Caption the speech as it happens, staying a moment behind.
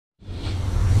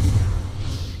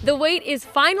The wait is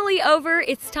finally over.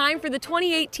 It's time for the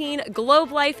 2018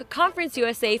 Globe Life Conference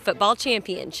USA Football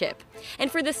Championship.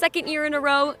 And for the second year in a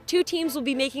row, two teams will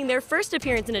be making their first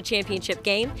appearance in a championship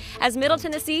game as Middle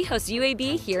Tennessee hosts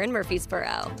UAB here in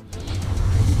Murfreesboro.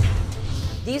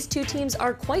 These two teams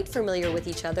are quite familiar with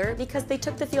each other because they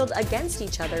took the field against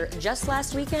each other just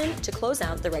last weekend to close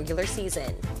out the regular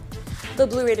season. The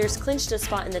Blue Raiders clinched a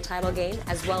spot in the title game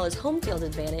as well as home field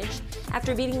advantage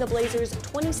after beating the Blazers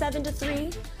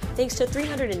 27-3 thanks to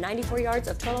 394 yards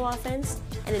of total offense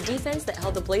and a defense that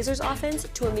held the Blazers offense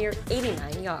to a mere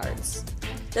 89 yards.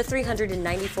 The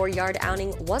 394-yard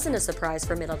outing wasn't a surprise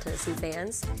for Middle Tennessee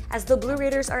fans, as the Blue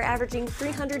Raiders are averaging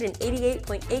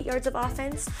 388.8 yards of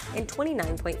offense and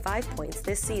 29.5 points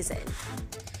this season.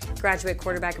 Graduate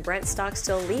quarterback Brent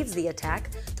Stockstill leads the attack,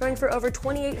 throwing for over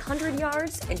 2,800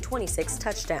 yards and 26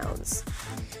 touchdowns.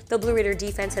 The Blue Raider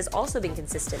defense has also been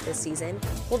consistent this season,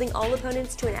 holding all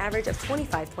opponents to an average of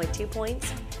 25.2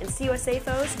 points and CUSA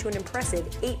foes to an impressive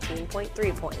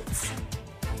 18.3 points.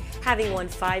 Having won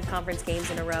 5 conference games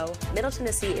in a row, Middle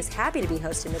Tennessee is happy to be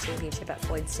hosting the championship at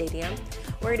Floyd Stadium,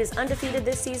 where it is undefeated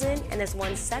this season and has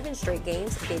won 7 straight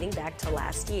games dating back to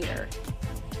last year.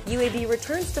 UAB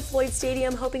returns to Floyd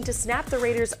Stadium hoping to snap the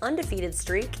Raiders' undefeated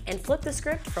streak and flip the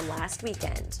script from last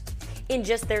weekend. In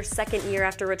just their second year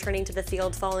after returning to the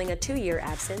field following a 2-year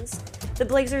absence, the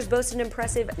Blazers boast an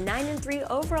impressive 9-3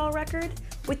 overall record,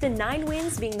 with the 9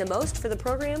 wins being the most for the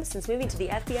program since moving to the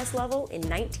FBS level in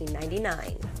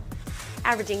 1999.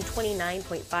 Averaging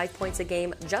 29.5 points a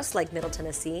game just like Middle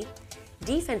Tennessee,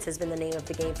 defense has been the name of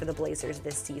the game for the Blazers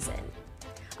this season.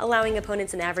 Allowing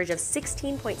opponents an average of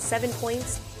 16.7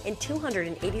 points and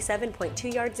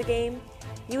 287.2 yards a game,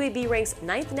 UAB ranks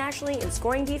 9th nationally in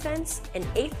scoring defense and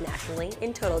 8th nationally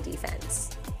in total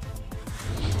defense.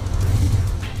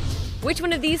 Which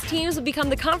one of these teams will become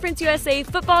the Conference USA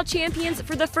football champions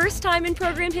for the first time in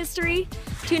program history?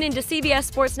 Tune in to CBS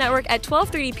Sports Network at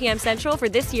 12:30 p.m. Central for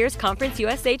this year's Conference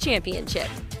USA Championship.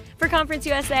 For Conference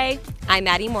USA, I'm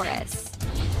Maddie Morris.